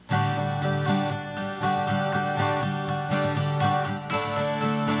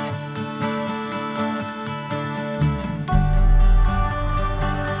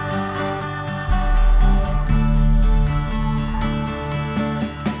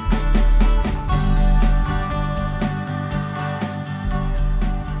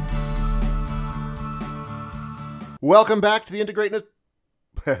Welcome back to the Integrateness.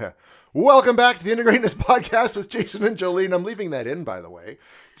 Welcome back to the Integrateness podcast with Jason and Jolene. I'm leaving that in, by the way.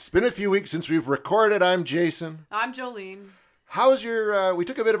 It's been a few weeks since we've recorded. I'm Jason. I'm Jolene. How's your? We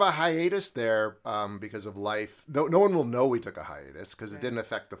took a bit of a hiatus there because of life. No one will know we took a hiatus because it didn't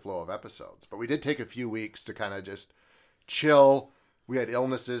affect the flow of episodes. But we did take a few weeks to kind of just chill. We had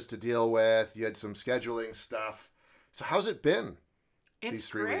illnesses to deal with. You had some scheduling stuff. So how's it been?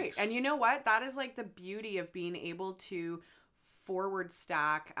 It's great. Weeks? And you know what? That is like the beauty of being able to forward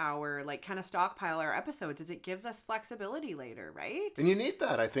stack our, like, kind of stockpile our episodes, is it gives us flexibility later, right? And you need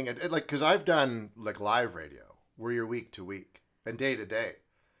that, I think. Like, because I've done like live radio where you're week to week and day to day.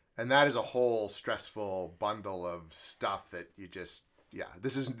 And that is a whole stressful bundle of stuff that you just,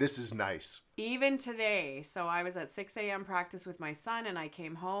 this is nice. Even today, so I was at 6 a.m. practice with my son and I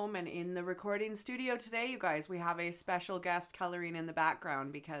came home, and in the recording studio today, you guys, we have a special guest coloring in the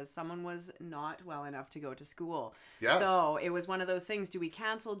background because someone was not well enough to go to school. Yes. So it was one of those things, do we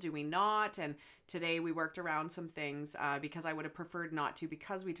cancel, do we not? And today we worked around some things because I would have preferred not to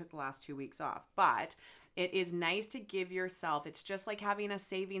because we took the last 2 weeks off. But it is nice to give yourself, it's just like having a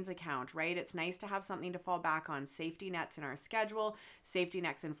savings account, right? It's nice to have something to fall back on. Safety nets in our schedule, safety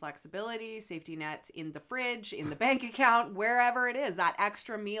nets in flexibility, safety nets in the fridge, in the bank account, wherever it is, that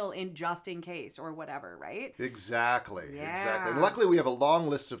extra meal in just in case or whatever, right? Exactly. Yeah. Exactly. And luckily we have a long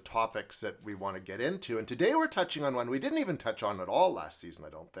list of topics that we want to get into. And today we're touching on one we didn't even touch on at all last season, I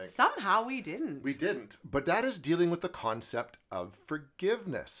don't think. Somehow we didn't. We didn't. But that is dealing with the concept of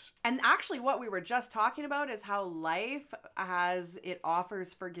forgiveness. And actually what we were just talking about is how life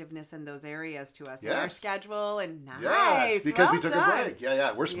offers forgiveness in those areas to us in our schedule. And nice. Yes, because well we took done. a break.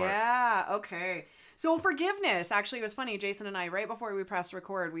 Yeah, we're smart. Yeah, okay. So forgiveness, actually it was funny, Jason and I, right before we pressed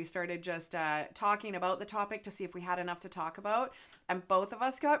record, we started just talking about the topic to see if we had enough to talk about. And both of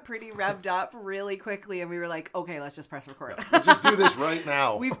us got pretty revved up really quickly. And we were like, okay, let's just press record. Yeah, let's just do this right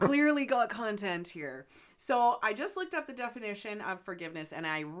now. We've clearly got content here. So I just looked up the definition of forgiveness and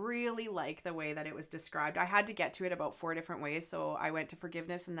I really like the way that it was described. I had to get to it about 4 different ways. So I went to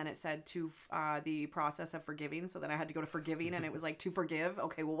forgiveness and then it said to the process of forgiving. So then I had to go to forgiving and it was like to forgive.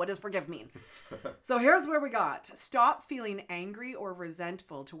 Okay, well, what does forgive mean? So here's where we got. Stop feeling angry or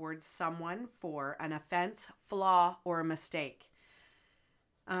resentful towards someone for an offense, flaw, or a mistake.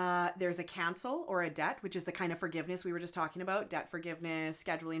 There's a cancel or a debt, which is the kind of forgiveness we were just talking about, debt forgiveness,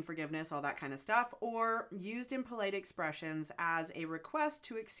 scheduling forgiveness, all that kind of stuff, or used in polite expressions as a request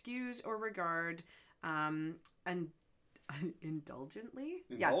to excuse or regard indulgently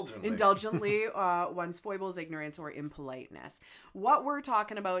one's foibles, ignorance, or impoliteness. What we're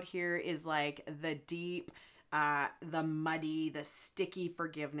talking about here is like the deep, the muddy, the sticky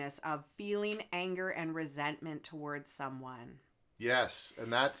forgiveness of feeling anger and resentment towards someone. Yes,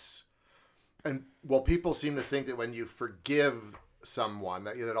 and people seem to think that when you forgive someone,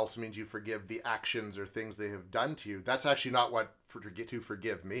 that also means you forgive the actions or things they have done to you. That's actually not what to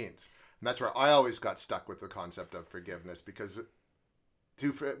forgive means. And that's where I always got stuck with the concept of forgiveness, because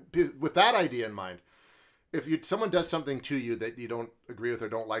with that idea in mind, if someone does something to you that you don't agree with or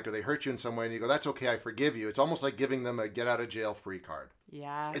don't like, or they hurt you in some way and you go, that's okay, I forgive you. It's almost like giving them a get out of jail free card.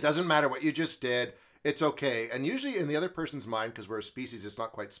 Yeah. It doesn't matter what you just did. It's okay. And usually in the other person's mind, because we're a species that's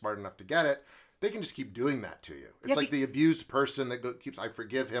not quite smart enough to get it, they can just keep doing that to you. It's like the abused person that keeps, I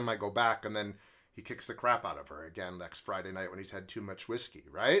forgive him, I go back, and then he kicks the crap out of her again next Friday night when he's had too much whiskey,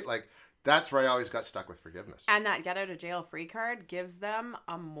 right? Like, that's where I always got stuck with forgiveness. And that get out of jail free card gives them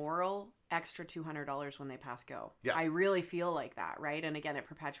a moral extra $200 when they pass go. Yeah. I really feel like that, right? And again, it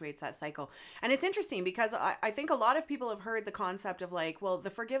perpetuates that cycle. And it's interesting because I think a lot of people have heard the concept of like, well, the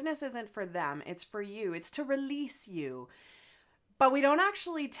forgiveness isn't for them, it's for you. It's to release you. But we don't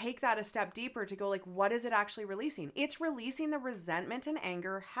actually take that a step deeper to go like, what is it actually releasing? It's releasing the resentment and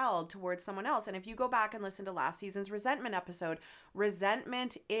anger held towards someone else. And if you go back and listen to last season's resentment episode,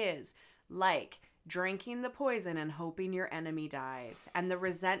 resentment is like drinking the poison and hoping your enemy dies. And the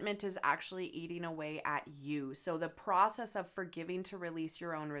resentment is actually eating away at you. So the process of forgiving to release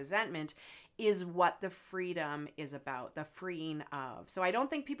your own resentment is what the freedom is about, the freeing of. So I don't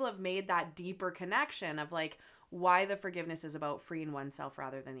think people have made that deeper connection of like why the forgiveness is about freeing oneself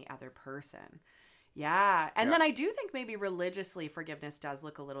rather than the other person. Yeah. And then I do think maybe religiously forgiveness does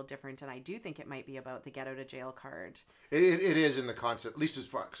look a little different. And I do think it might be about the get out of jail card. It is in the concept, at least as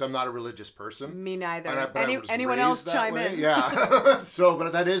far, because I'm not a religious person. Me neither. But anyone else chime in? Yeah. So,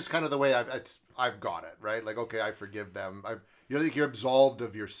 but that is kind of the way I've got it, right? Like, okay, I forgive them. You're absolved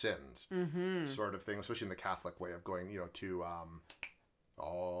of your sins, sort of thing, especially in the Catholic way of going, to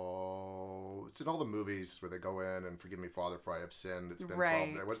in all the movies where they go in and forgive me, Father, for I have sinned. It's been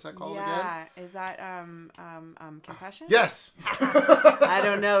Right. 12 days. What's that called again? Yeah. Is that confession? Yes. I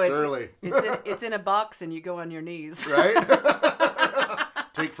don't know. It's early. It's in a box and you go on your knees. Right?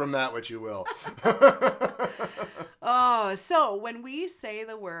 Take from that what you will. Oh, so when we say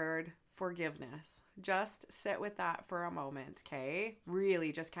the word forgiveness, just sit with that for a moment, okay?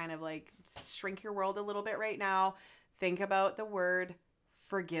 Really just kind of like shrink your world a little bit right now. Think about the word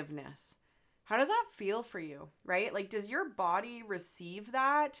forgiveness. How does that feel for you, right? Like, does your body receive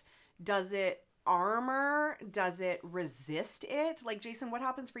that? Does it armor? Does it resist it? Like, Jason, what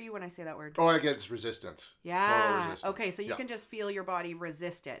happens for you when I say that word? Oh, I get it's resistance. Total Yeah. resistance. Okay, so you can just feel your body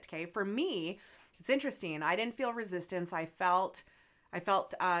resist it, okay? For me, it's interesting. I didn't feel resistance. I felt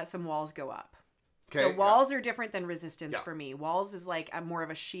some walls go up. Okay, So walls are different than resistance Yeah. for me. Walls is like more of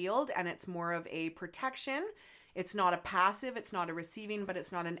a shield, and it's more of a protection. It's not a passive, it's not a receiving, but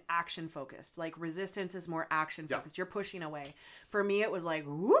it's not an action focused. Like resistance is more action focused. You're pushing away. For me, it was like,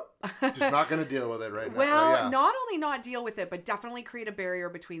 whoop. Just not going to deal with it right now. Well, Yeah. not only not deal with it, but definitely create a barrier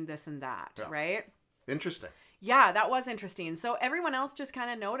between this and that, Yeah. right? Interesting. Yeah, that was interesting. So everyone else just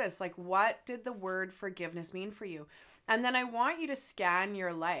kind of noticed, like, what did the word forgiveness mean for you? And then I want you to scan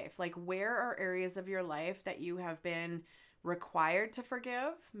your life. Like, where are areas of your life that you have been required to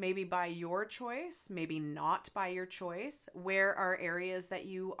forgive? Maybe by your choice, maybe not by your choice. Where are areas that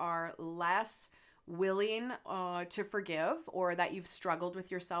you are less willing to forgive, or that you've struggled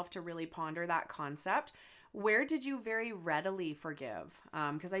with yourself to really ponder that concept? Where did you very readily forgive?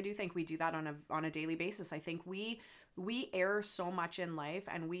 Because I do think we do that on a daily basis. I think we err so much in life,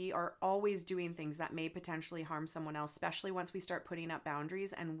 and we are always doing things that may potentially harm someone else, especially once we start putting up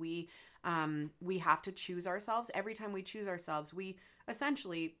boundaries, and we have to choose ourselves. Every time we choose ourselves, we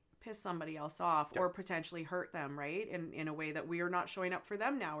essentially piss somebody else off or potentially hurt them, right? In a way that we are not showing up for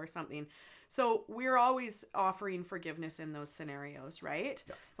them now or something. So we're always offering forgiveness in those scenarios, right?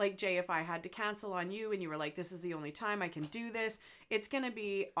 Yeah. Like, Jay, if I had to cancel on you and you were like, this is the only time I can do this, it's going to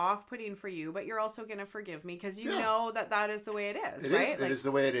be off-putting for you, but you're also going to forgive me because you know that is the way it is, right? It is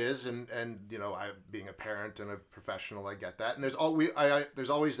the way it is. And you know, I, being a parent and a professional, I get that. And there's there's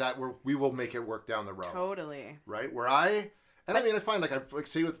always that where we will make it work down the road. Totally. Right? I find like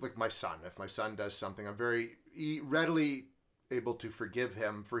say with like my son, if my son does something, I'm very readily able to forgive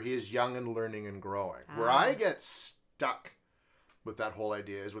him, for he is young and learning and growing. Where I get stuck with that whole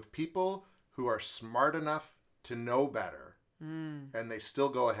idea is with people who are smart enough to know better, and they still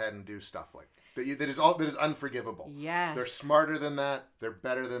go ahead and do stuff like that is unforgivable. Yes. They're smarter than that, they're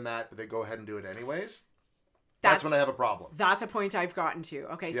better than that, but they go ahead and do it anyways. That's when I have a problem. That's a point I've gotten to.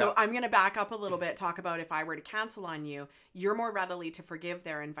 Okay, so I'm going to back up a little bit, talk about if I were to cancel on you, you're more readily to forgive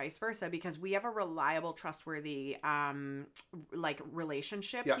there and vice versa, because we have a reliable, trustworthy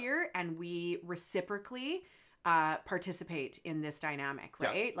relationship here, and we reciprocally participate in this dynamic,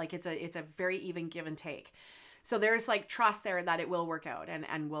 right? Like it's a very even give and take. So there's like trust there that it will work out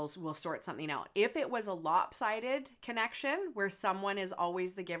and we'll sort something out. If it was a lopsided connection where someone is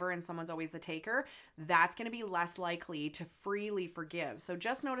always the giver and someone's always the taker, that's going to be less likely to freely forgive. So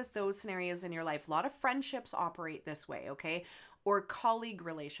just notice those scenarios in your life. A lot of friendships operate this way, okay? Or colleague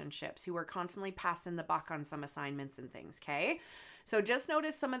relationships who are constantly passing the buck on some assignments and things, okay? So just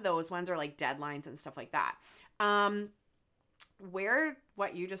notice some of those ones are like deadlines and stuff like that. Where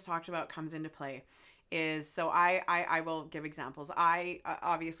what you just talked about comes into play is, so I will give examples. I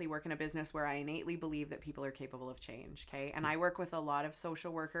obviously work in a business where I innately believe that people are capable of change, okay? And I work with a lot of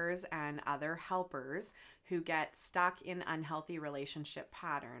social workers and other helpers who get stuck in unhealthy relationship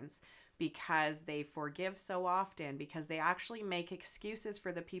patterns because they forgive so often, because they actually make excuses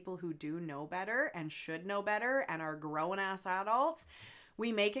for the people who do know better and should know better and are grown-ass adults.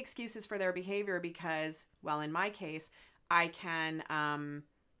 We make excuses for their behavior because, well, in my case, I can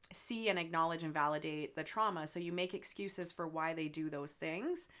see and acknowledge and validate the trauma. So you make excuses for why they do those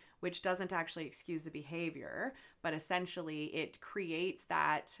things, which doesn't actually excuse the behavior, but essentially it creates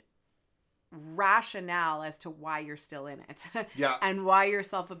that rationale as to why you're still in it and why you're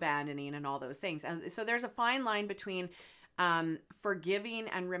self-abandoning and all those things. And so there's a fine line between forgiving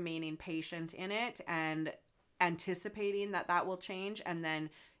and remaining patient in it and anticipating that will change, and then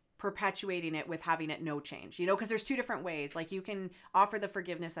perpetuating it with having it no change, because there's two different ways. Like, you can offer the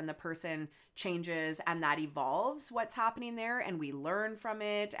forgiveness and the person changes and that evolves what's happening there and we learn from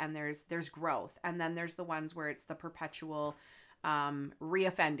it and there's growth. And then there's the ones where it's the perpetual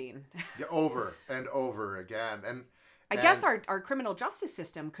reoffending. Over and over again. And I guess our criminal justice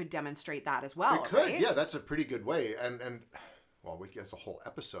system could demonstrate that as well. It could, right? Yeah, that's a pretty good way. And well, we get a whole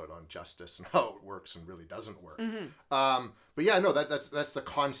episode on justice and how it works and really doesn't work. Mm-hmm. But yeah, no, that's the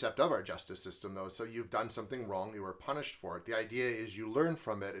concept of our justice system, though. So you've done something wrong, you were punished for it. The idea is you learn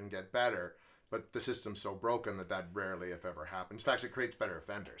from it and get better. But the system's so broken that rarely, if ever, happens. In fact, it creates better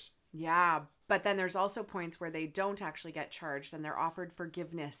offenders. Yeah, but then there's also points where they don't actually get charged and they're offered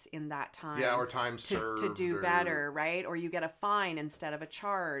forgiveness in that time. Yeah, or time served. To do better, right? Or you get a fine instead of a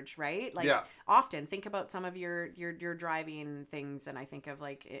charge, right? Like yeah. Often, think about some of your driving things, and I think of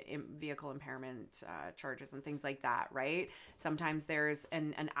like vehicle impairment charges and things like that, right? Sometimes there's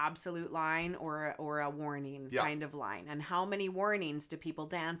an absolute line or a warning kind of line. And how many warnings do people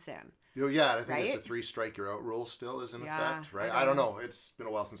dance in? Yeah, I think it's a 3 strike you're out rule still is in effect, right? I don't know. It's been a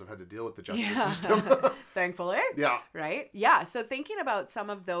while since I've had to deal with the justice system. Thankfully. Yeah. Right? Yeah. So thinking about some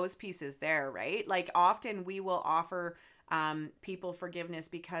of those pieces there, right? Like often we will offer people forgiveness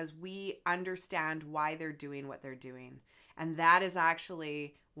because we understand why they're doing what they're doing. And that is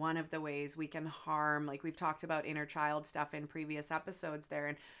actually one of the ways we can harm, like we've talked about inner child stuff in previous episodes there.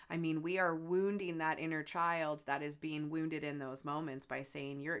 And I mean, we are wounding that inner child that is being wounded in those moments by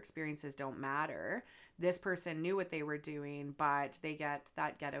saying your experiences don't matter. This person knew what they were doing, but they get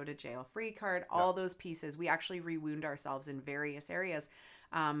that get out of jail free card, all those pieces. We actually rewound ourselves in various areas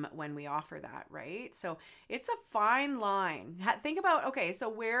when we offer that, right? So it's a fine line. Think about, okay, so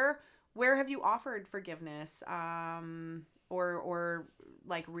where have you offered forgiveness? Or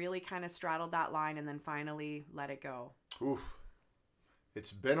like really kind of straddled that line and then finally let it go? Oof.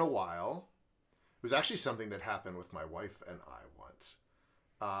 It's been a while. It was actually something that happened with my wife and I once.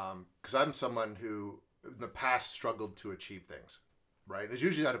 Because I'm someone who in the past struggled to achieve things, right? It's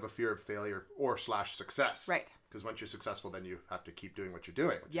usually out of a fear of failure or / success. Right. Because once you're successful, then you have to keep doing what you're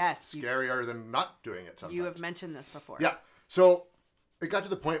doing. Which yes. is scarier than not doing it sometimes. You have mentioned this before. Yeah. So it got to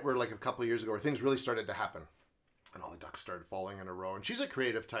the point where like a couple of years ago where things really started to happen. And all the ducks started falling in a row. And she's a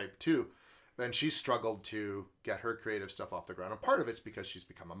creative type too. And she struggled to get her creative stuff off the ground. And part of it's because she's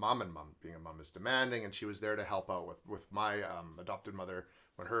become a mom, and being a mom is demanding. And she was there to help out with my adopted mother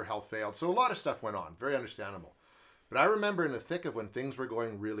when her health failed. So a lot of stuff went on. Very understandable. But I remember in the thick of when things were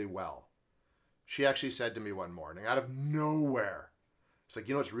going really well, she actually said to me one morning, out of nowhere, it's like,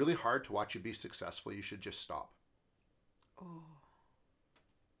 it's really hard to watch you be successful. You should just stop.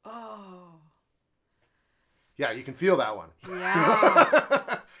 Oh. Yeah, you can feel that one.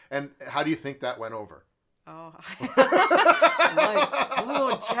 Yeah. And how do you think that went over? Oh.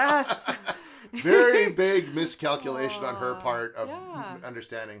 Jess. Very big miscalculation on her part of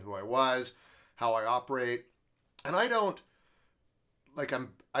understanding who I was, how I operate. And I don't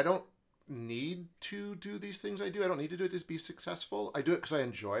need to do these things I do. I don't need to do it to be successful. I do it because I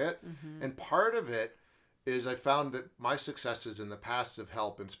enjoy it. Mm-hmm. And part of it is I found that my successes in the past have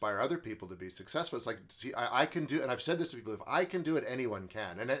helped inspire other people to be successful. It's like, see, I can do, and I've said this to people, if I can do it, anyone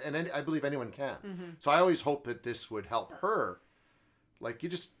can. And I believe anyone can. Mm-hmm. So I always hope that this would help her. Like, you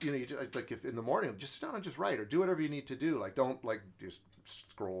just, like if in the morning, just sit down and just write or do whatever you need to do. Like, don't like just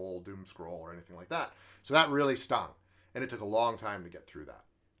doom scroll or anything like that. So that really stung. And it took a long time to get through that.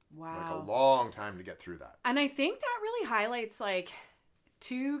 Wow. Like a long time to get through that. And I think that really highlights like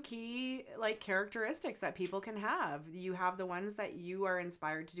 2 key like characteristics that people can have. You have the ones that you are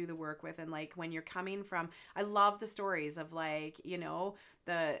inspired to do the work with, and like when you're coming from, I love the stories of like,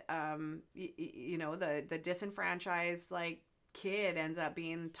 the the disenfranchised like kid ends up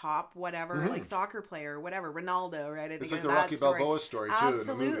being top whatever, like soccer player, whatever, Ronaldo, right? I think it's like the Rocky Balboa story too.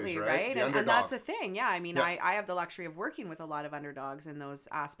 Absolutely, in the movies, right? And that's a thing. Yeah, I mean, I have the luxury of working with a lot of underdogs in those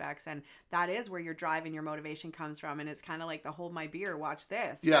aspects, and that is where your drive and your motivation comes from. And it's kind of like the hold my beer, watch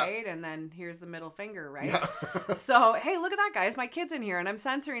this, right? And then here's the middle finger, right? Yeah. So hey, look at that, guys! My kid's in here, and I'm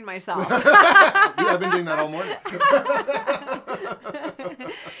censoring myself. I've been doing that all morning.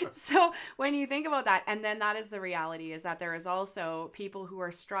 So when you think about that, and then that is the reality, is that there is also people who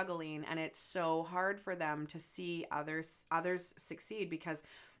are struggling, and it's so hard for them to see others succeed, because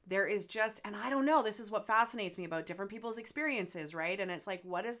there is just, and I don't know, this is what fascinates me about different people's experiences, right? And it's like,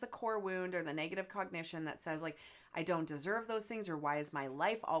 what is the core wound or the negative cognition that says like, I don't deserve those things, or why is my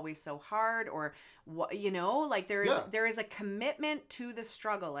life always so hard, or what, like there is a commitment to the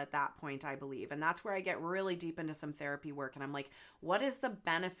struggle at that point, I believe. And that's where I get really deep into some therapy work. And I'm like, what is the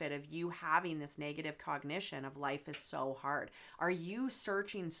benefit of you having this negative cognition of life is so hard? Are you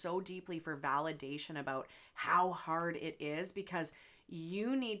searching so deeply for validation about how hard it is? Because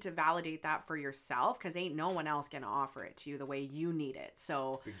you need to validate that for yourself, because ain't no one else gonna offer it to you the way you need it.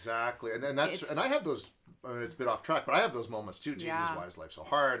 So exactly, and that's, and I have those. I mean, it's a bit off track, but I have those moments too. Jesus, why is life so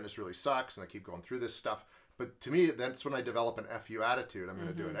hard? And this really sucks, and I keep going through this stuff. But to me, that's when I develop an FU attitude. I'm going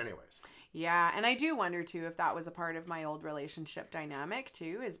to do it anyways. Yeah, and I do wonder too if that was a part of my old relationship dynamic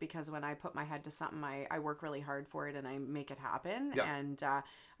too, is because when I put my head to something, I work really hard for it and I make it happen. Yeah. And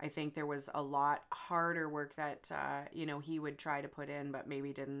I think there was a lot harder work that, he would try to put in, but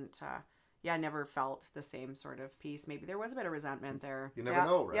maybe didn't. Never felt the same sort of peace. Maybe there was a bit of resentment there. You never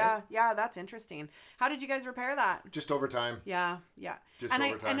know, right? Yeah, that's interesting. How did you guys repair that? Just over time. Yeah. Just and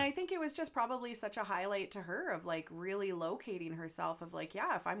over time. I think it was just probably such a highlight to her of like really locating herself of like,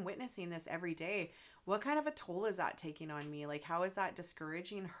 yeah, if I'm witnessing this every day, what kind of a toll is that taking on me? Like, how is that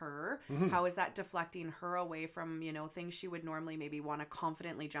discouraging her? Mm-hmm. How is that deflecting her away from, things she would normally maybe want to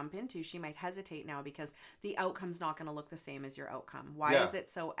confidently jump into? She might hesitate now because the outcome's not going to look the same as your outcome. Why is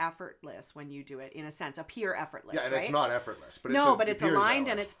it so effortless when you do it? In a sense, appear effortless, Yeah, and right? It's not effortless. But it's aligned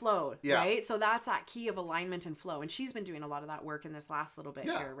and it's flowed, yeah. right? So that's that key of alignment and flow. And she's been doing a lot of that work in this last little bit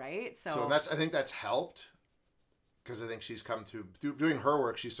here, right? So I think that's helped. Because I think she's come to doing her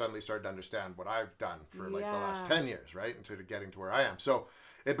work, she's suddenly started to understand what I've done for like the last 10 years, right? Into getting to where I am. So,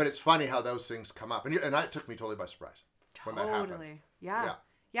 but it's funny how those things come up. And it took me totally by surprise when that happened. Totally. Yeah.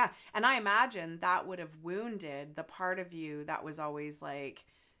 And I imagine that would have wounded the part of you that was always like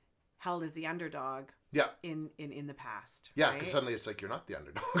held as the underdog. Yeah. In the past. Yeah, because suddenly it's like you're not the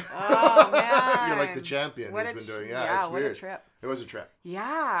underdog. Oh man. You're like the champion who's been doing. Yeah, it's weird. What a trip. It was a trip.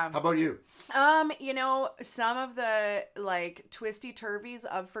 Yeah. How about you? Some of the like twisty turvies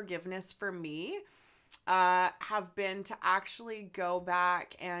of forgiveness for me have been to actually go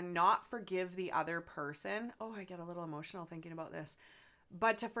back and not forgive the other person. Oh, I get a little emotional thinking about this.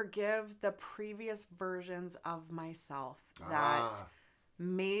 But to forgive the previous versions of myself that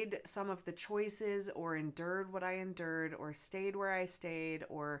made some of the choices or endured what I endured or stayed where I stayed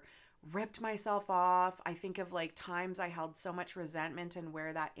or ripped myself off. I think of like times I held so much resentment and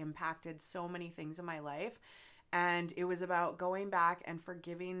where that impacted so many things in my life. And it was about going back and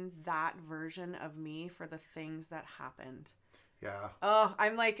forgiving that version of me for the things that happened. Yeah. Oh,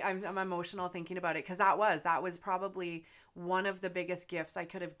 I'm emotional thinking about it because that was probably one of the biggest gifts I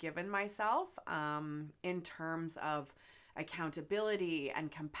could have given myself in terms of accountability and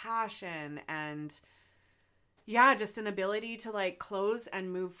compassion and just an ability to like close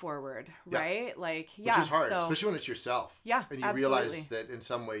and move forward, right? Like, which is hard, especially when it's yourself. Yeah, and you realize that in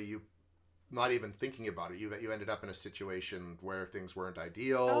some way you, not even thinking about it, you ended up in a situation where things weren't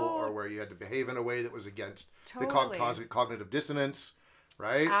ideal or where you had to behave in a way that was against the cognitive dissonance.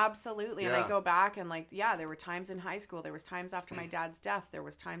 Right? Absolutely. And I go back and like, there were times in high school, there was times after my dad's death, there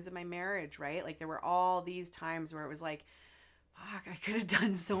was times in my marriage, right? Like there were all these times where it was like, fuck, I could have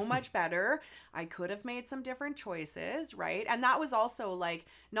done so much better. I could have made some different choices, right? And that was also like,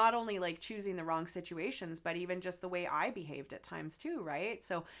 not only like choosing the wrong situations, but even just the way I behaved at times too, right?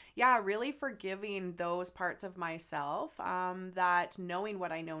 So really forgiving those parts of myself, that knowing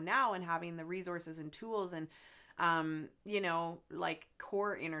what I know now and having the resources and tools and like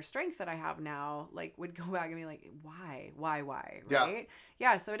core inner strength that I have now, like would go back and be like, why, right?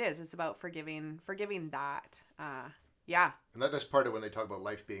 Yeah. So it's about forgiving that. And that's part of when they talk about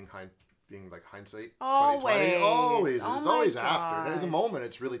life being like hindsight. Always. 2020. Always. It's always God. after. In the moment,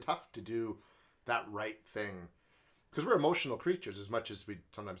 it's really tough to do that right thing. Because we're emotional creatures as much as we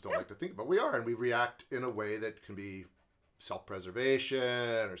sometimes don't like to think about. We are, and we react in a way that can be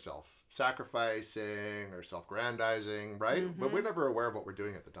self-preservation or self-sacrificing or self-grandizing, right? Mm-hmm. But we're never aware of what we're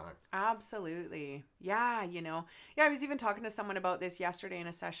doing at the time. Absolutely. Yeah, I was even talking to someone about this yesterday in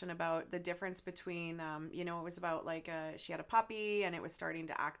a session about the difference between, it was about like she had a puppy and it was starting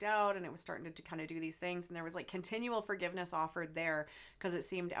to act out and it was starting to kind of do these things. And there was like continual forgiveness offered there because it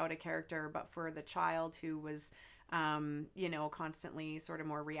seemed out of character. But for the child who was constantly sort of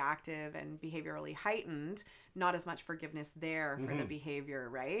more reactive and behaviorally heightened, not as much forgiveness there for the behavior,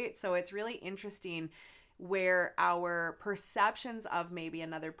 right? So it's really interesting where our perceptions of maybe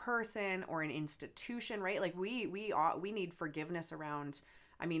another person or an institution, right? Like we need forgiveness around,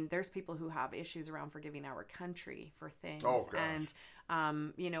 I mean, there's people who have issues around forgiving our country for things and,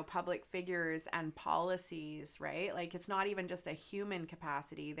 public figures and policies, right? Like it's not even just a human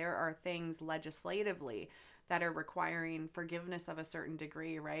capacity. There are things legislatively that are requiring forgiveness of a certain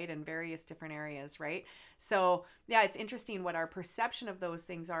degree, right? In various different areas, right? So it's interesting what our perception of those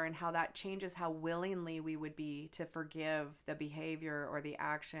things are and how that changes how willingly we would be to forgive the behavior or the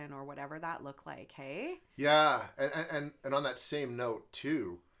action or whatever that looked like, hey? Yeah, and on that same note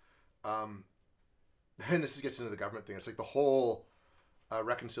too, and this gets into the government thing, it's like the whole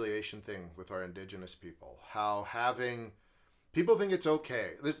reconciliation thing with our Indigenous people, how people think it's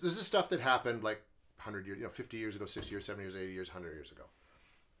okay. This is stuff that happened like 100 years, 50 years ago, 60 years, 70 years, 80 years, 100 years ago.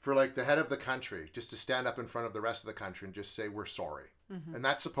 for like the head of the country just to stand up in front of the rest of the country and just say, we're sorry. And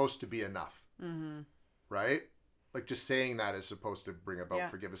that's supposed to be enough. Right? Like just saying that is supposed to bring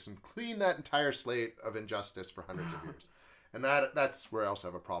about forgiveness and clean that entire slate of injustice for hundreds of years. And that's where I also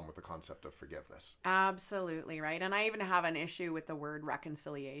have a problem with the concept of forgiveness. Absolutely, right. And I even have an issue with the word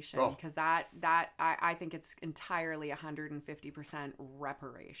reconciliation because I think it's entirely 150%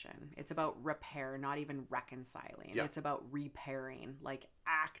 reparation. It's about repair, not even reconciling. It's about repairing, like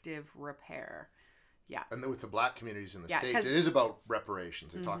active repair. Yeah. And with the Black communities in the States, it is about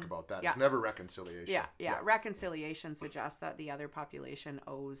reparations. They talk about that. It's never reconciliation. Yeah. Reconciliation suggests that the other population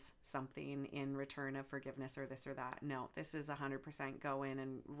owes something in return of forgiveness or this or that. No, this is 100% go in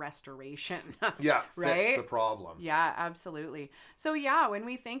and restoration. Yeah, right? Fix the problem. Yeah, absolutely. So when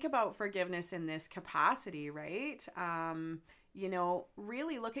we think about forgiveness in this capacity, right,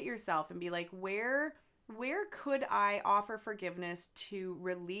 really look at yourself and be like, where could I offer forgiveness to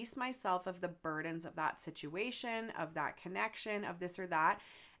release myself of the burdens of that situation, of that connection, of this or that?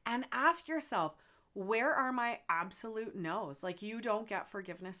 And ask yourself, where are my absolute no's? Like, you don't get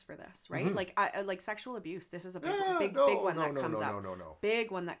forgiveness for this, right? Like, like sexual abuse. This is a big one that comes up. Big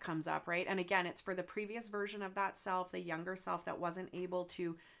one that comes up, right? And again, it's for the previous version of that self, the younger self that wasn't able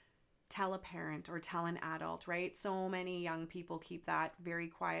to tell a parent or tell an adult, right? So many young people keep that very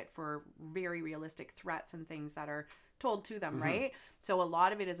quiet for very realistic threats and things that are told to them, right? So a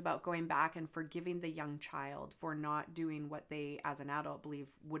lot of it is about going back and forgiving the young child for not doing what they, as an adult, believe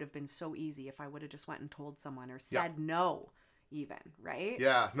would have been so easy if I would have just went and told someone or said no, even, right?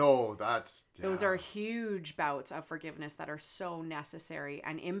 Yeah, no, those are huge bouts of forgiveness that are so necessary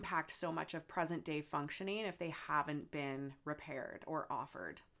and impact so much of present day functioning if they haven't been repaired or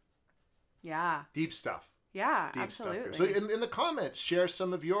offered. Yeah. Deep stuff. Yeah, absolutely. So in the comments, share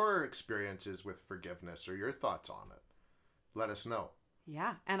some of your experiences with forgiveness or your thoughts on it. Let us know.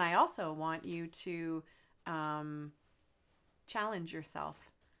 Yeah. And I also want you to challenge yourself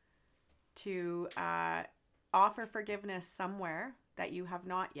to offer forgiveness somewhere that you have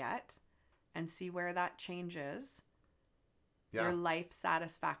not yet and see where that changes your life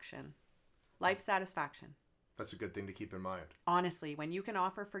satisfaction. Life satisfaction. That's a good thing to keep in mind. Honestly, when you can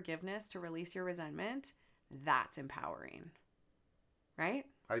offer forgiveness to release your resentment, that's empowering. Right?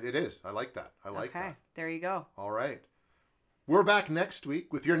 It is. I like that. I like that. Okay, there you go. All right. We're back next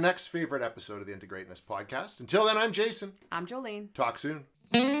week with your next favorite episode of the Into Greatness podcast. Until then, I'm Jason. I'm Jolene. Talk soon.